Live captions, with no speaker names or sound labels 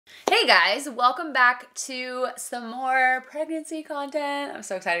Hey guys, welcome back to some more pregnancy content. I'm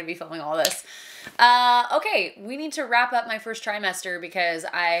so excited to be filming all this. Okay, we need to wrap up my first trimester because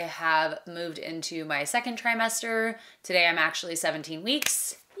I have moved into my second trimester. Today I'm actually 17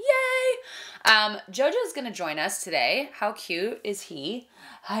 weeks. Yay! Jojo's gonna join us today. How cute is he?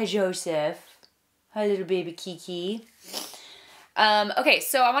 Hi, Joseph. Hi, little baby Kiki. Okay,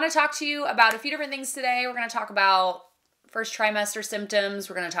 so I want to talk to you about a few different things today. We're going to talk about first trimester symptoms.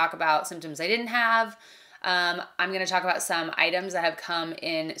 We're going to talk about symptoms I didn't have. I'm going to talk about some items that have come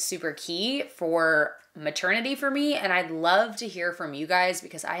in super key for maternity for me. And I'd love to hear from you guys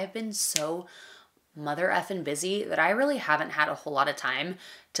because I have been so mother effing busy that I really haven't had a whole lot of time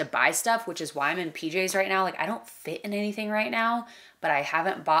to buy stuff, which is why I'm in PJs right now. Like, I don't fit in anything right now, but I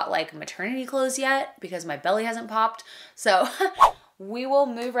haven't bought like maternity clothes yet because my belly hasn't popped. So we will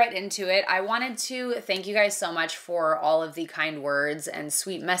move right into it. I wanted to thank you guys so much for all of the kind words and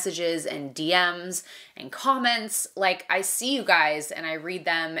sweet messages and DMs and comments. Like, I see you guys and I read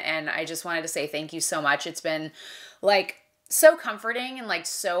them, and I just wanted to say thank you so much. It's been like so comforting and like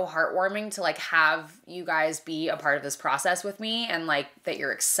so heartwarming to like have you guys be a part of this process with me, and like that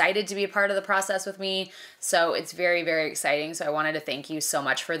you're excited to be a part of the process with me. So it's very, very exciting. So I wanted to thank you so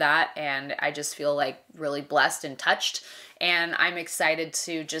much for that. And I just feel like really blessed and touched. And I'm excited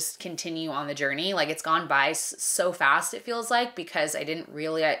to just continue on the journey. Like, it's gone by so fast, it feels like, because I didn't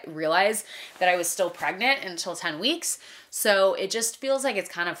really realize that I was still pregnant until 10 weeks. So it just feels like it's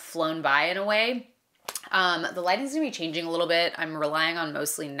kind of flown by in a way. The lighting's gonna be changing a little bit. I'm relying on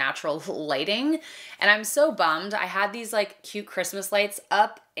mostly natural lighting, and I'm so bummed. I had these like cute Christmas lights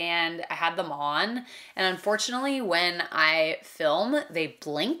up and I had them on, and unfortunately when I film, they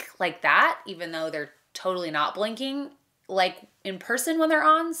blink like that, even though they're totally not blinking like in person when they're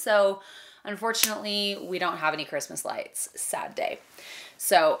on. So unfortunately we don't have any Christmas lights. Sad day.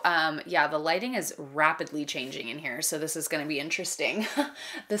 So, yeah, the lighting is rapidly changing in here, so this is going to be interesting.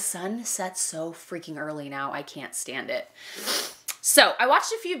 The sun sets so freaking early now, I can't stand it. So, I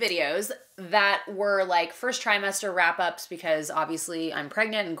watched a few videos that were like first trimester wrap-ups because obviously I'm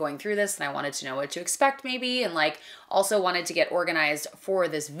pregnant and going through this, and I wanted to know what to expect maybe, and like also wanted to get organized for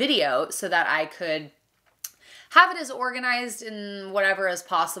this video so that I could have it as organized and whatever as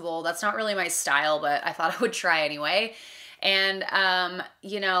possible. That's not really my style, but I thought I would try anyway. And,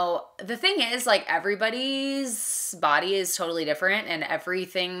 you know, the thing is, like, everybody's body is totally different, and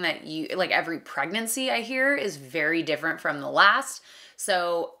everything that you, like, every pregnancy I hear is very different from the last.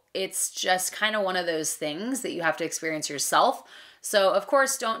 So it's just kind of one of those things that you have to experience yourself. So of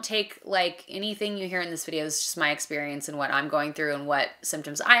course, don't take like anything you hear in this video. It's just my experience and what I'm going through and what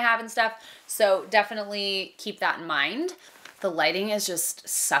symptoms I have and stuff. So definitely keep that in mind. The lighting is just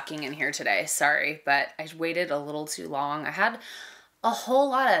sucking in here today. Sorry, but I waited a little too long. I had a whole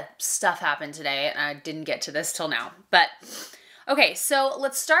lot of stuff happen today and I didn't get to this till now. But okay, so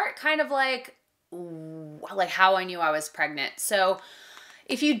let's start kind of like how I knew I was pregnant. So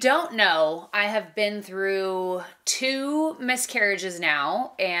if you don't know, I have been through 2 miscarriages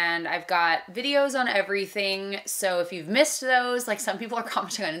now, and I've got videos on everything. So if you've missed those, like some people are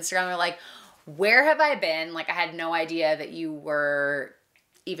commenting on Instagram, they're like, where have I been? Like, I had no idea that you were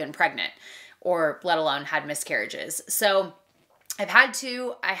even pregnant, or let alone had miscarriages. So I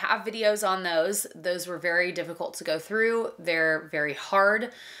have videos on those. Those were very difficult to go through. They're very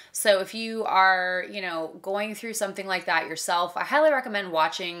hard. So if you are, you know, going through something like that yourself, I highly recommend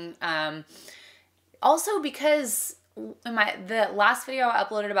watching. Also because in the last video I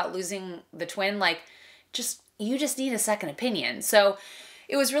uploaded about losing the twin, like, you just need a second opinion. So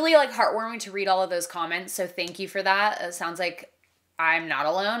it was really like heartwarming to read all of those comments. So thank you for that. It sounds like I'm not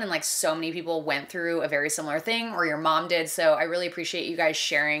alone, and like so many people went through a very similar thing, or your mom did. So I really appreciate you guys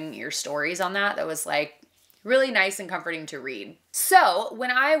sharing your stories on that. That was like really nice and comforting to read. So when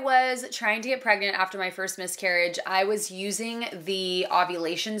I was trying to get pregnant after my first miscarriage, I was using the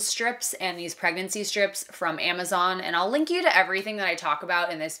ovulation strips and these pregnancy strips from Amazon, and I'll link you to everything that I talk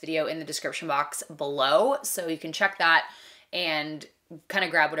about in this video in the description box below, so you can check that and kind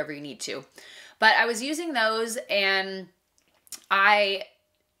of grab whatever you need to. But I was using those, and I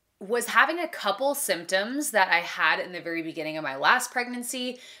was having a couple symptoms that I had in the very beginning of my last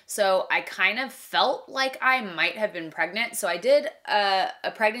pregnancy. So I kind of felt like I might have been pregnant. So I did a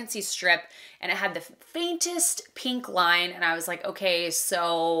pregnancy strip, and it had the faintest pink line. And I was like, okay,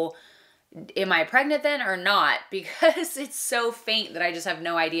 so am I pregnant then or not? Because it's so faint that I just have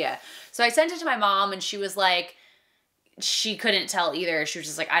no idea. So I sent it to my mom, and she was like, she couldn't tell either. She was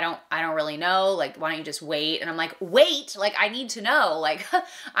just like, I don't really know. Like, why don't you just wait? And I'm like, wait, like, I need to know. Like,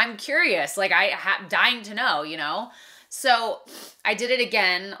 I'm curious. Like, dying to know, you know? So I did it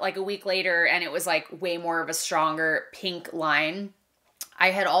again like a week later, and it was like way more of a stronger pink line.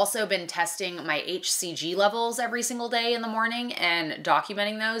 I had also been testing my HCG levels every single day in the morning and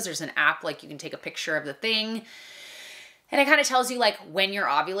documenting those. There's an app, like you can take a picture of the thing, and it kind of tells you like when you're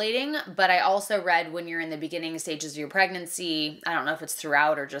ovulating. But I also read when you're in the beginning stages of your pregnancy, I don't know if it's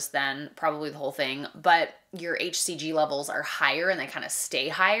throughout or just then, probably the whole thing, but your HCG levels are higher and they kind of stay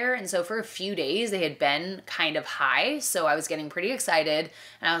higher. And so for a few days they had been kind of high. So I was getting pretty excited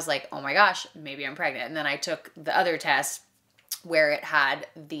and I was like, oh my gosh, maybe I'm pregnant. And then I took the other test where it had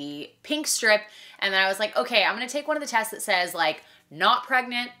the pink strip. And then I was like, okay, I'm going to take one of the tests that says like not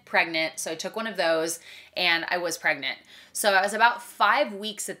pregnant, pregnant. So I took one of those and I was pregnant. So I was about 5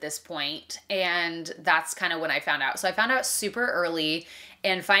 weeks at this point, and that's kind of when I found out. So I found out super early,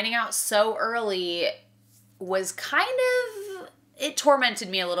 and finding out so early was kind of, it tormented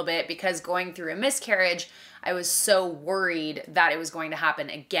me a little bit because going through a miscarriage, I was so worried that it was going to happen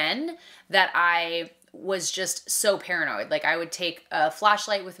again that I was just so paranoid. Like I would take a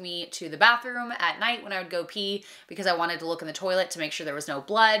flashlight with me to the bathroom at night when I would go pee because I wanted to look in the toilet to make sure there was no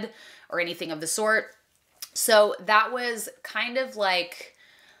blood or anything of the sort. So that was kind of like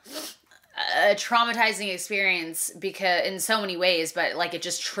a traumatizing experience because in so many ways, but like it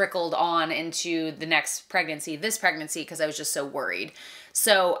just trickled on into the next pregnancy, this pregnancy, because I was just so worried.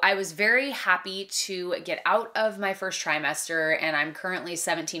 So I was very happy to get out of my first trimester, and I'm currently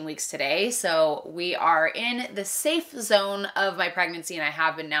 17 weeks today. So we are in the safe zone of my pregnancy, and I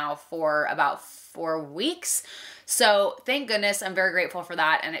have been now for about 4 weeks. So thank goodness, I'm very grateful for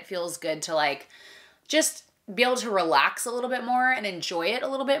that. And it feels good to like just be able to relax a little bit more and enjoy it a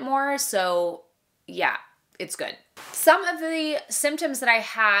little bit more. So yeah, it's good. Some of the symptoms that I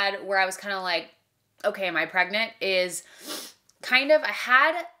had where I was kind of like, okay, am I pregnant, is kind of, I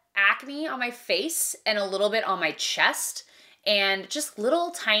had acne on my face and a little bit on my chest, and just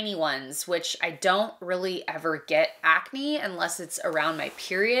little tiny ones, which I don't really ever get acne unless it's around my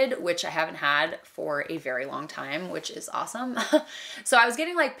period, which I haven't had for a very long time, which is awesome. So I was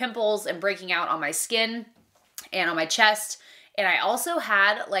getting like pimples and breaking out on my skin and on my chest. And I also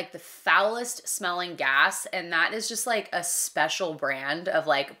had like the foulest smelling gas, and that is just like a special brand of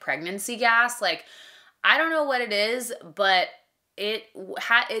like pregnancy gas. Like, I don't know what it is, but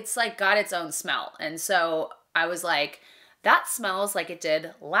it's like got its own smell. And so I was like, that smells like it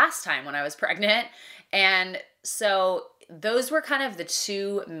did last time when I was pregnant. And so those were kind of the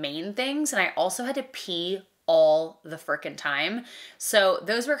two main things. And I also had to pee all the frickin' time. So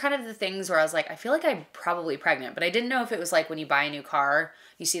those were kind of the things where I was like, I feel like I'm probably pregnant, but I didn't know if it was like when you buy a new car,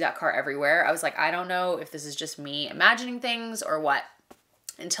 you see that car everywhere. I was like, I don't know if this is just me imagining things or what,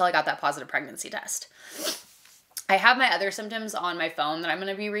 until I got that positive pregnancy test. I have my other symptoms on my phone that I'm going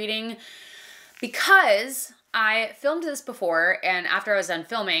to be reading because I filmed this before, and after I was done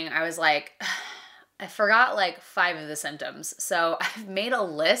filming, I was like, I forgot like 5 of the symptoms. So I've made a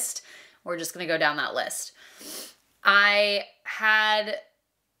list. We're just going to go down that list. I had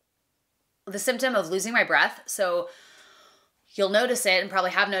the symptom of losing my breath. So you'll notice it, and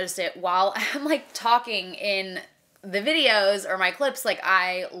probably have noticed it while I'm like talking in the videos or my clips, like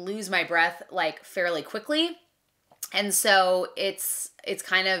I lose my breath like fairly quickly. And so it's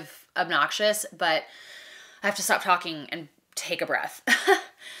kind of obnoxious, but I have to stop talking and take a breath.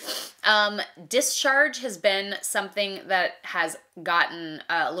 Discharge has been something that has gotten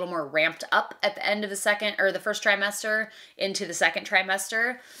a little more ramped up at the end of the first trimester into the second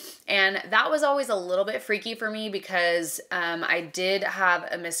trimester. And that was always a little bit freaky for me because I did have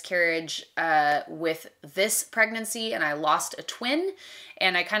a miscarriage with this pregnancy, and I lost a twin.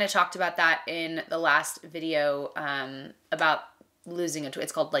 And I kind of talked about that in the last video about losing a twin.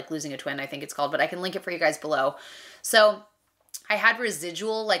 It's called like losing a twin, I think it's called, but I can link it for you guys below. So I had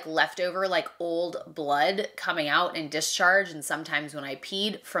residual like leftover like old blood coming out in discharge, and sometimes when I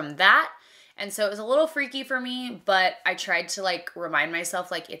peed from that. And so it was a little freaky for me, but I tried to like remind myself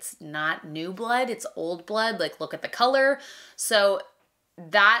like it's not new blood, it's old blood, like look at the color. So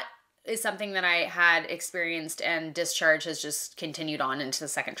that is something that I had experienced, and discharge has just continued on into the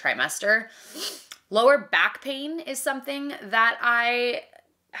second trimester. Lower back pain is something that I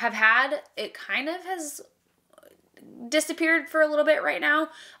have had. It kind of has disappeared for a little bit right now,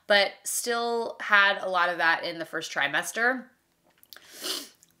 but still had a lot of that in the first trimester.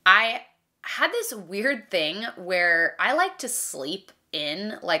 I had this weird thing where I like to sleep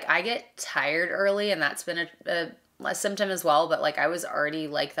in. Like I get tired early, and that's been a symptom as well, but like I was already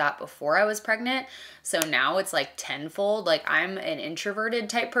like that before I was pregnant. So now it's like tenfold. Like I'm an introverted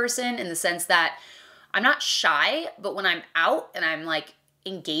type person in the sense that I'm not shy, but when I'm out and I'm like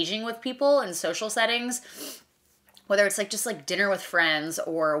engaging with people in social settings, whether it's like just like dinner with friends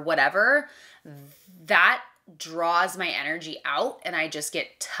or whatever, that draws my energy out and I just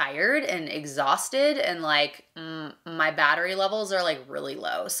get tired and exhausted and like my battery levels are like really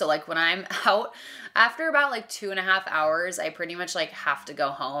low. So like when I'm out after about like 2.5 hours, I pretty much like have to go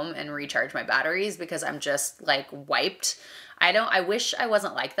home and recharge my batteries because I'm just like wiped. I wish I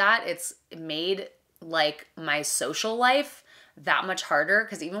wasn't like that. It's made like my social life that much harder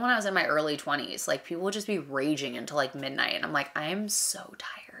because even when I was in my early 20s, like people would just be raging until like midnight and I'm like, I'm so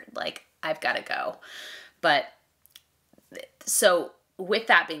tired. Like I've got to go. But so with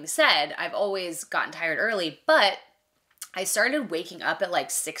that being said, I've always gotten tired early, but I started waking up at like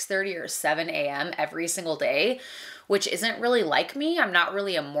 6:30 or 7 a.m. every single day, which isn't really like me. I'm not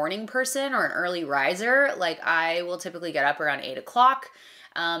really a morning person or an early riser. Like I will typically get up around 8 o'clock.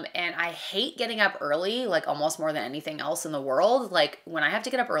 And I hate getting up early, like almost more than anything else in the world. Like when I have to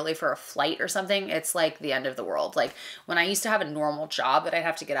get up early for a flight or something, it's like the end of the world. Like when I used to have a normal job that I'd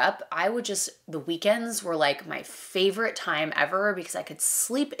have to get up, the weekends were like my favorite time ever because I could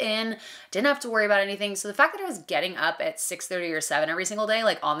sleep in, didn't have to worry about anything. So the fact that I was getting up at 6:30 or 7 every single day,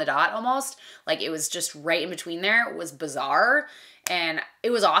 like on the dot almost, like it was just right in between there, was bizarre. And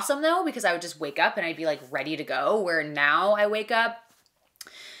it was awesome though, because I would just wake up and I'd be like ready to go, where now I wake up,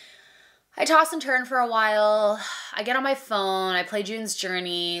 I toss and turn for a while. I get on my phone. I play June's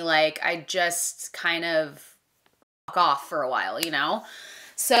Journey. Like I just kind of fuck off for a while, you know?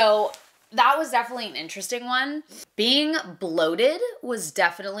 So that was definitely an interesting one. Being bloated was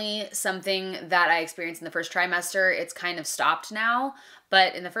definitely something that I experienced in the first trimester. It's kind of stopped now,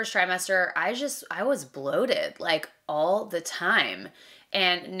 but in the first trimester, I was bloated like all the time.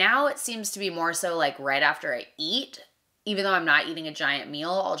 And now it seems to be more so like right after I eat. Even though I'm not eating a giant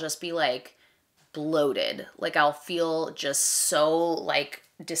meal, I'll just be like bloated. Like I'll feel just so like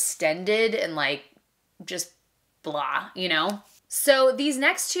distended and like just blah, you know? So these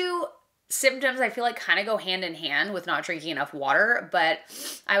next two symptoms I feel like kind of go hand in hand with not drinking enough water, but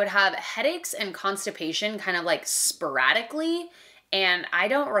I would have headaches and constipation kind of like sporadically. And I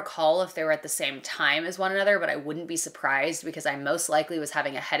don't recall if they were at the same time as one another, but I wouldn't be surprised because I most likely was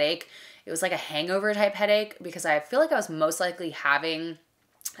having a headache. It was like a hangover type headache because I feel like I was most likely having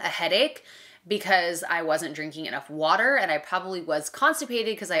a headache because I wasn't drinking enough water, and I probably was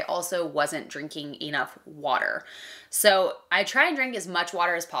constipated because I also wasn't drinking enough water. So I try and drink as much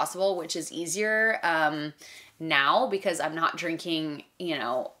water as possible, which is easier now because I'm not drinking, you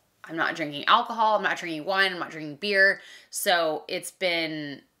know, I'm not drinking alcohol, I'm not drinking wine, I'm not drinking beer. So it's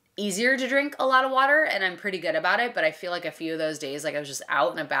been easier to drink a lot of water and I'm pretty good about it. But I feel like a few of those days, like I was just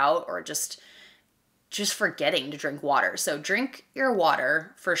out and about or just forgetting to drink water. So drink your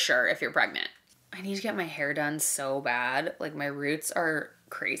water for sure if you're pregnant. I need to get my hair done so bad. Like my roots are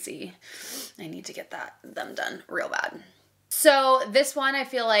crazy. I need to get them done real bad. So this one I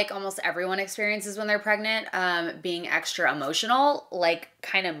feel like almost everyone experiences when they're pregnant, being extra emotional, like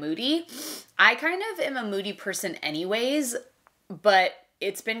kind of moody. I kind of am a moody person anyways, but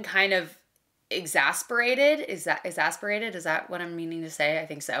it's been kind of exasperated. Is that exasperated? Is that what I'm meaning to say? I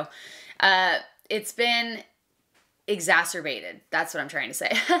think so. It's been exacerbated. That's what I'm trying to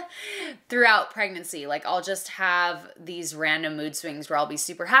say. Throughout pregnancy. Like I'll just have these random mood swings where I'll be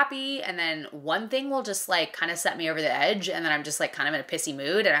super happy and then one thing will just like kind of set me over the edge and then I'm just like kind of in a pissy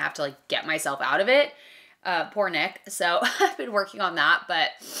mood and I have to like get myself out of it. Poor Nick. So I've been working on that, but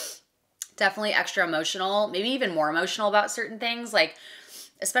definitely extra emotional, maybe even more emotional about certain things, like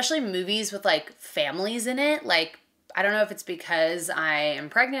especially movies with like families in it. Like I don't know if it's because I am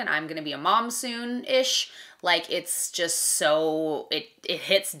pregnant, I'm going to be a mom soon-ish. Like it's just so, it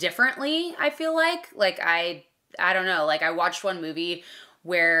hits differently, I feel like. Like I don't know, like I watched one movie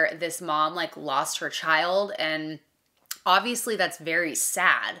where this mom like lost her child and obviously that's very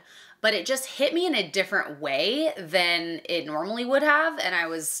sad, but it just hit me in a different way than it normally would have. And I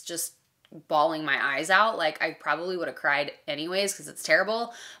was just bawling my eyes out. Like I probably would have cried anyways because it's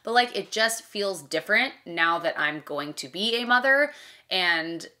terrible, but like it just feels different now that I'm going to be a mother.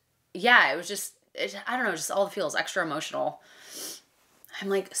 And yeah, it was just, I don't know, just all the feels extra emotional. I'm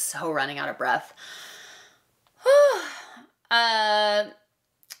like so running out of breath.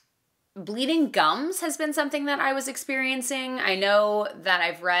 Bleeding gums has been something that I was experiencing. I know that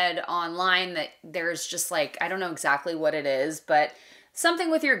I've read online that there's just like, I don't know exactly what it is, but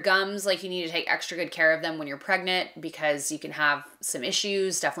something with your gums, like you need to take extra good care of them when you're pregnant because you can have some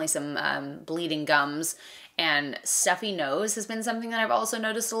issues, definitely some bleeding gums. And stuffy nose has been something that I've also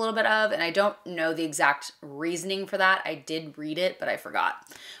noticed a little bit of, and I don't know the exact reasoning for that. I did read it, but I forgot.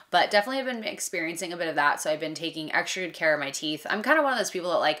 But definitely have been experiencing a bit of that, so I've been taking extra good care of my teeth. I'm kind of one of those people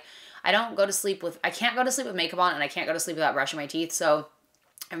that like, I can't go to sleep with makeup on, and I can't go to sleep without brushing my teeth. So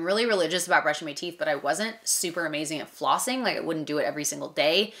I'm really religious about brushing my teeth, but I wasn't super amazing at flossing. Like I wouldn't do it every single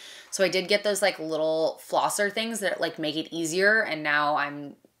day. So I did get those like little flosser things that like make it easier. And now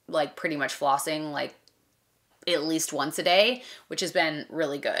I'm like pretty much flossing like at least once a day, which has been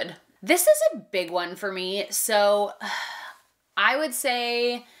really good. This is a big one for me. So I would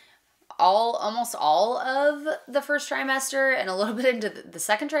say almost all of the first trimester and a little bit into the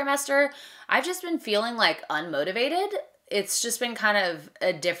second trimester, I've just been feeling like unmotivated. It's just been kind of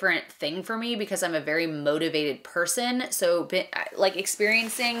a different thing for me because I'm a very motivated person. So like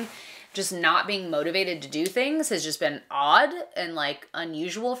experiencing just not being motivated to do things has just been odd and like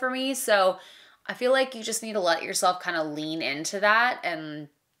unusual for me. So I feel like you just need to let yourself kind of lean into that and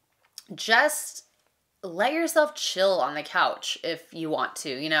just let yourself chill on the couch if you want to,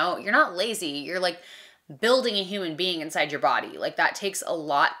 you know? You're not lazy. You're like building a human being inside your body. Like that takes a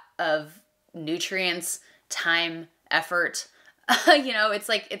lot of nutrients, time, effort. You know, it's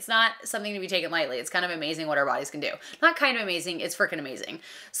like, it's not something to be taken lightly. It's kind of amazing what our bodies can do. Not kind of amazing, it's freaking amazing.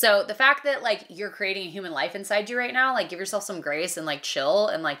 So the fact that like you're creating a human life inside you right now, like give yourself some grace and like chill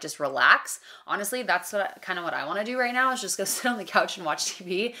and like just relax. Honestly, that's kind of what I want to do right now is just go sit on the couch and watch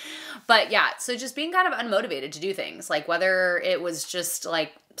TV. But yeah, so just being kind of unmotivated to do things, like whether it was just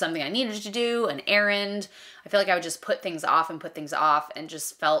like something I needed to do, an errand. I feel like I would just put things off and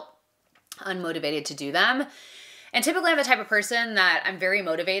just felt unmotivated to do them. And typically I'm the type of person that I'm very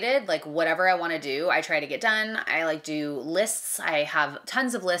motivated, like whatever I want to do, I try to get done. I like do lists. I have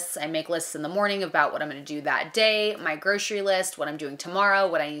tons of lists. I make lists in the morning about what I'm going to do that day, my grocery list, what I'm doing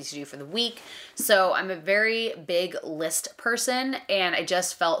tomorrow, what I need to do for the week. So I'm a very big list person and I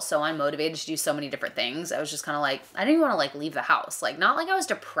just felt so unmotivated to do so many different things. I was just kind of like, I didn't even want to like leave the house. Like not like I was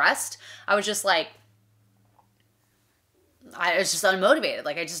depressed. I was just like, I was just unmotivated.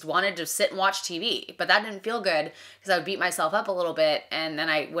 Like I just wanted to sit and watch TV, but that didn't feel good because I would beat myself up a little bit. And then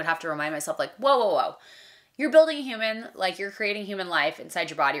I would have to remind myself like, whoa, whoa, whoa, you're building a human, like you're creating human life inside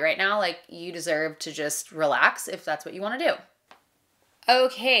your body right now. Like you deserve to just relax if that's what you want to do.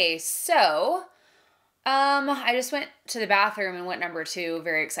 Okay. So, I just went to the bathroom and went number 2.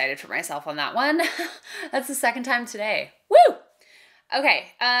 Very excited for myself on that one. That's the second time today. Woo! Okay,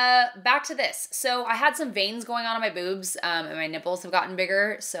 back to this. So I had some veins going on my boobs, and my nipples have gotten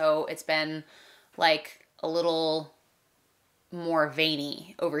bigger, so it's been like a little more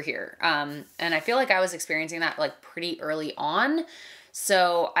veiny over here. And I feel like I was experiencing that like pretty early on.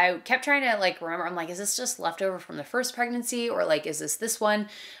 So I kept trying to like remember, I'm like, is this just leftover from the first pregnancy or like, is this one?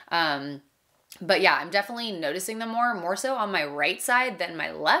 But yeah, I'm definitely noticing them more so on my right side than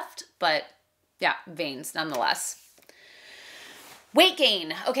my left, but yeah, veins nonetheless. Weight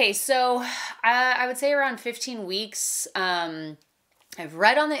gain. Okay, so I would say around 15 weeks. I've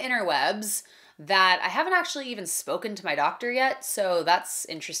read on the interwebs that I haven't actually even spoken to my doctor yet, so that's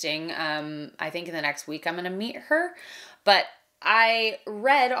interesting. I think in the next week I'm going to meet her, but I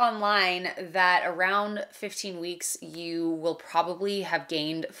read online that around 15 weeks you will probably have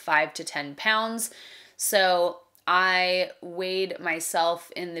gained 5 to 10 pounds. So I weighed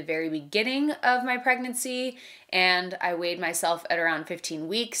myself in the very beginning of my pregnancy and I weighed myself at around 15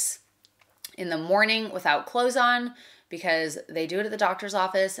 weeks in the morning without clothes on because they do it at the doctor's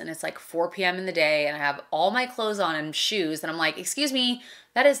office and it's like 4 p.m. in the day and I have all my clothes on and shoes and I'm like, excuse me,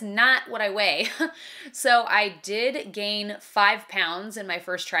 that is not what I weigh. So I did gain 5 pounds in my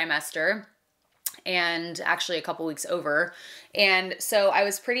first trimester and actually a couple weeks over. And so I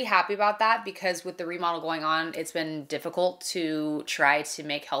was pretty happy about that because with the remodel going on, it's been difficult to try to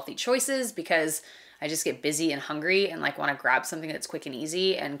make healthy choices because I just get busy and hungry and like want to grab something that's quick and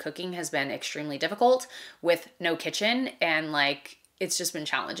easy, and cooking has been extremely difficult with no kitchen and like it's just been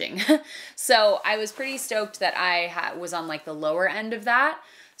challenging. So I was pretty stoked that I was on like the lower end of that.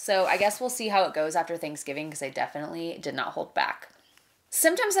 So I guess we'll see how it goes after Thanksgiving because I definitely did not hold back.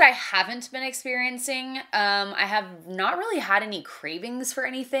 Symptoms that I haven't been experiencing, I have not really had any cravings for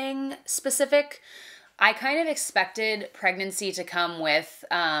anything specific. I kind of expected pregnancy to come with,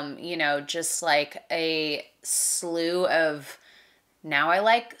 you know, just like a slew of now I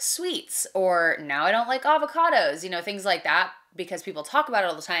like sweets or now I don't like avocados, you know, things like that because people talk about it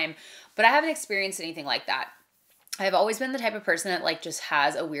all the time, but I haven't experienced anything like that. I've always been the type of person that like just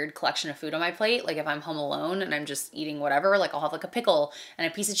has a weird collection of food on my plate. Like if I'm home alone and I'm just eating whatever, like I'll have like a pickle and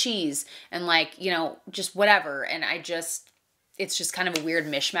a piece of cheese and like, you know, just whatever. And it's just kind of a weird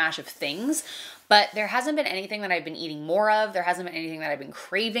mishmash of things, but there hasn't been anything that I've been eating more of. There hasn't been anything that I've been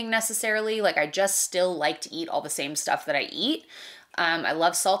craving necessarily. Like I just still like to eat all the same stuff that I eat. I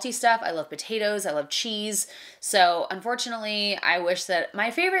love salty stuff. I love potatoes. I love cheese. So unfortunately, I wish that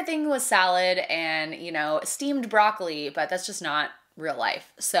my favorite thing was salad and, you know, steamed broccoli, but that's just not real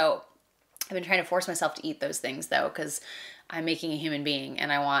life. So I've been trying to force myself to eat those things though, because I'm making a human being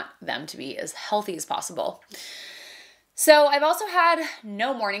and I want them to be as healthy as possible. So I've also had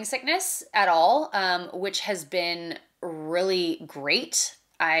no morning sickness at all, which has been really great.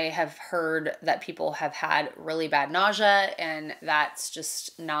 I have heard that people have had really bad nausea, and that's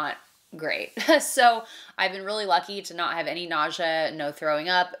just not great. So I've been really lucky to not have any nausea, no throwing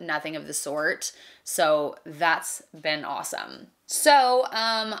up, nothing of the sort. So that's been awesome. So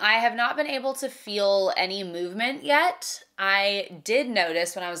I have not been able to feel any movement yet. I did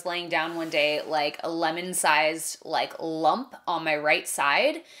notice when I was laying down one day, like a lemon-sized like lump on my right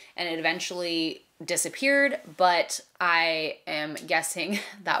side, and it eventually disappeared, but I am guessing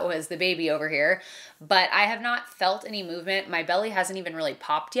that was the baby over here. But I have not felt any movement. My belly hasn't even really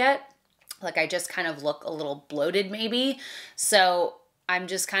popped yet. Like I just kind of look a little bloated maybe. So I'm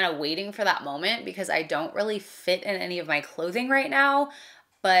just kind of waiting for that moment because I don't really fit in any of my clothing right now.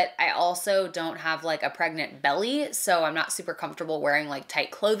 But I also don't have like a pregnant belly, so I'm not super comfortable wearing like tight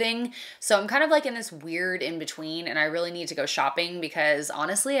clothing. So I'm kind of like in this weird in between, and I really need to go shopping because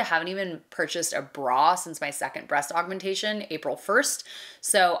honestly, I haven't even purchased a bra since my second breast augmentation, April 1st.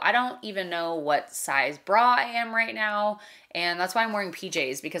 So I don't even know what size bra I am right now. And that's why I'm wearing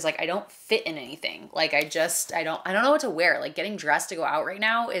PJs, because like I don't fit in anything. Like I don't know what to wear. Like getting dressed to go out right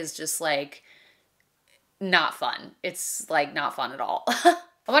now is just like not fun. It's like not fun at all.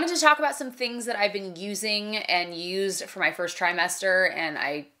 I wanted to talk about some things that I've been using and used for my first trimester, and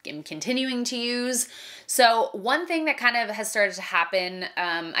I am continuing to use. So one thing that kind of has started to happen,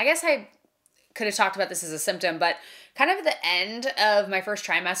 I guess I could have talked about this as a symptom, but kind of at the end of my first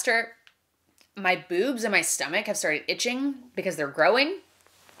trimester, my boobs and my stomach have started itching because they're growing.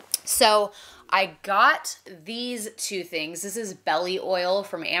 So I got these two things. This is belly oil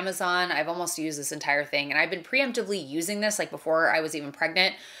from Amazon. I've almost used this entire thing, and I've been preemptively using this like before I was even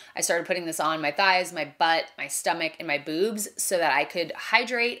pregnant. I started putting this on my thighs, my butt, my stomach, and my boobs so that I could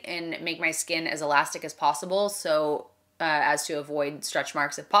hydrate and make my skin as elastic as possible, so as to avoid stretch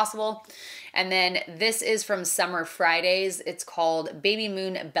marks if possible. And then this is from Summer Fridays. It's called Baby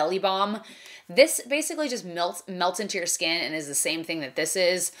Moon Belly Balm. This basically just melts into your skin and is the same thing that this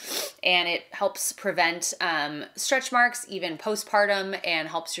is. And it helps prevent stretch marks, even postpartum, and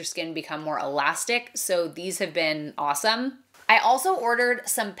helps your skin become more elastic. So these have been awesome. I also ordered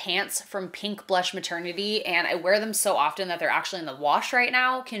some pants from Pink Blush Maternity, and I wear them so often that they're actually in the wash right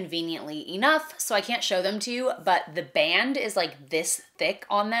now, conveniently enough, so I can't show them to you, but the band is like this thick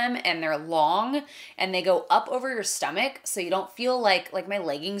on them, and they're long, and they go up over your stomach, so you don't feel like my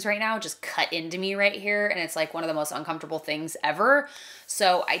leggings right now just cut into me right here, and it's like one of the most uncomfortable things ever.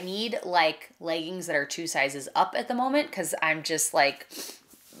 So I need like leggings that are 2 sizes up at the moment, because I'm just like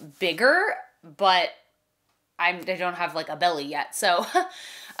bigger, but I don't have like a belly yet. So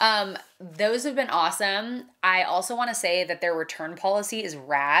those have been awesome. I also want to say that their return policy is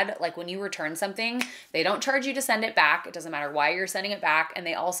rad. Like when you return something, they don't charge you to send it back. It doesn't matter why you're sending it back. And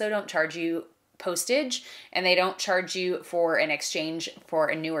they also don't charge you postage, and they don't charge you for an exchange for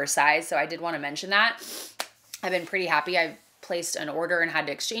a newer size. So I did want to mention that. I've been pretty happy. I've placed an order and had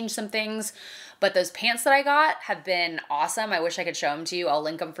to exchange some things. But those pants that I got have been awesome. I wish I could show them to you. I'll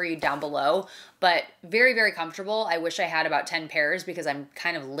link them for you down below. But very, very comfortable. I wish I had about 10 pairs because I'm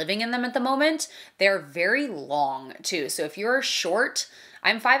kind of living in them at the moment. They're very long too. So if you're short,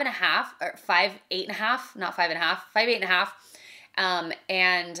 I'm 5'8", or 5'8", not 5.5, 5'8.5.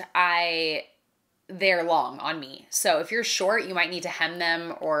 And they're long on me. So if you're short, you might need to hem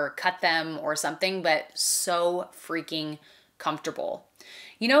them or cut them or something, but so freaking comfortable.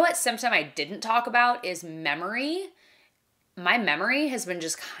 You know what symptom I didn't talk about is memory. My memory has been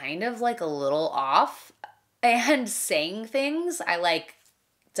just kind of like a little off, and saying things, I like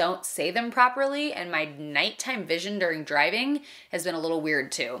don't say them properly, and my nighttime vision during driving has been a little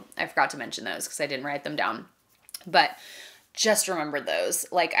weird too. I forgot to mention those because I didn't write them down, but just remembered those.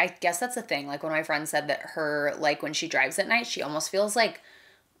 Like, I guess that's the thing. Like, one of my friends said that her, like, when she drives at night, she almost feels like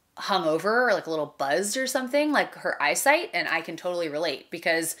hungover or like a little buzzed or something, like her eyesight. And I can totally relate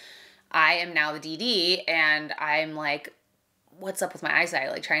because I am now the DD, and I'm like, what's up with my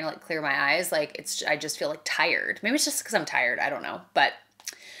eyesight? Like trying to like clear my eyes. Like I just feel like tired. Maybe it's just because I'm tired. I don't know. But,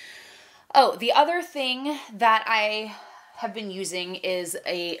 oh, the other thing that I have been using is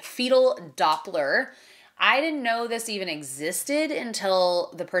a fetal Doppler. I didn't know this even existed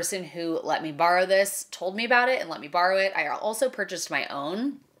until the person who let me borrow this told me about it and let me borrow it. I also purchased my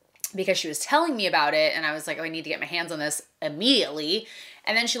own. because she was telling me about it, and I was like, oh, I need to get my hands on this immediately.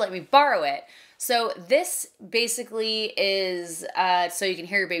 And then she let me borrow it. So this basically is so you can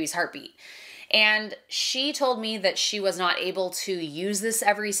hear your baby's heartbeat. And she told me that she was not able to use this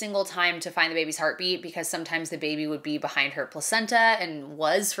every single time to find the baby's heartbeat because sometimes the baby would be behind her placenta and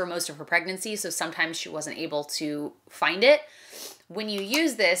was for most of her pregnancy. So sometimes she wasn't able to find it. When you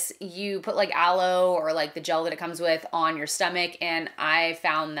use this, you put like aloe or like the gel that it comes with on your stomach. And I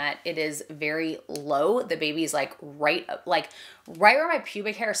found that it is very low. The baby's like right where my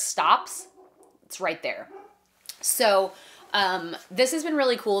pubic hair stops. It's right there. So this has been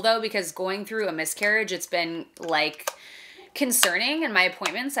really cool though, because going through a miscarriage, it's been like concerning. And my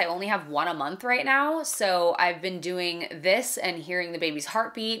appointments, I only have one a month right now. So I've been doing this and hearing the baby's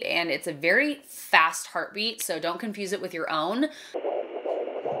heartbeat, and it's a very fast heartbeat. So don't confuse it with your own.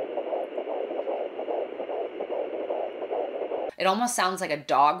 It almost sounds like a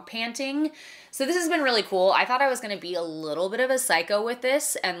dog panting. So this has been really cool. I thought I was going to be a little bit of a psycho with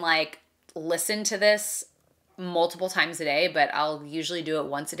this and like listen to this multiple times a day, but I'll usually do it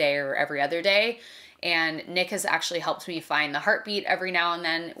once a day or every other day. And Nick has actually helped me find the heartbeat every now and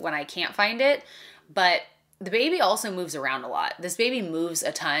then when I can't find it. But the baby also moves around a lot. This baby moves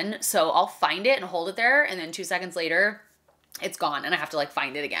a ton. So I'll find it and hold it there, and then 2 seconds later, it's gone and I have to like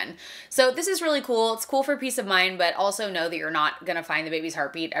find it again. So this is really cool. It's cool for peace of mind, but also know that you're not going to find the baby's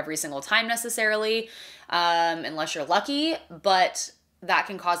heartbeat every single time necessarily, unless you're lucky. But that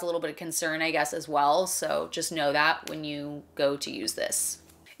can cause a little bit of concern, I guess, as well. So just know that when you go to use this.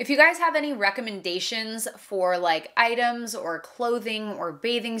 If you guys have any recommendations for like items or clothing or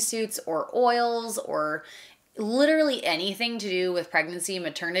bathing suits or oils or literally anything to do with pregnancy and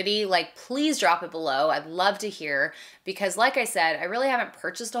maternity, like please drop it below. I'd love to hear, because like I said, I really haven't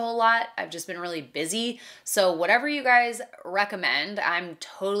purchased a whole lot. I've just been really busy. So whatever you guys recommend, I'm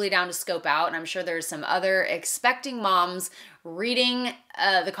totally down to scope out. And I'm sure there's some other expecting moms reading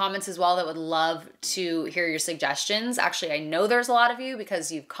the comments as well that would love to hear your suggestions. Actually, I know there's a lot of you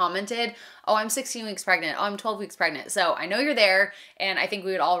because you've commented, oh, I'm 16 weeks pregnant. Oh, I'm 12 weeks pregnant. So I know you're there, and I think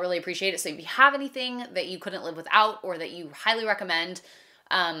we would all really appreciate it. So if you have anything that you couldn't live without or that you highly recommend,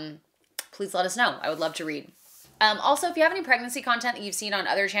 please let us know. I would love to read. Also, if you have any pregnancy content that you've seen on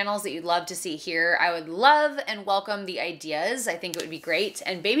other channels that you'd love to see here, I would love and welcome the ideas. I think it would be great.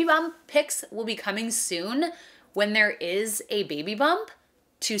 And baby bump pics will be coming soon when there is a baby bump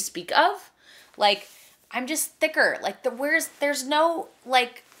to speak of. Like, I'm just thicker. Like, there's no,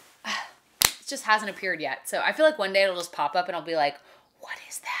 like, it just hasn't appeared yet. So I feel like one day it'll just pop up and I'll be like, what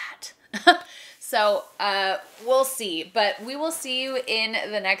is that? So we'll see, but we will see you in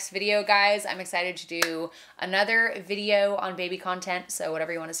the next video, guys. I'm excited to do another video on baby content. So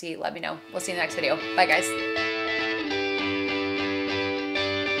whatever you want to see, let me know. We'll see you in the next video. Bye, guys.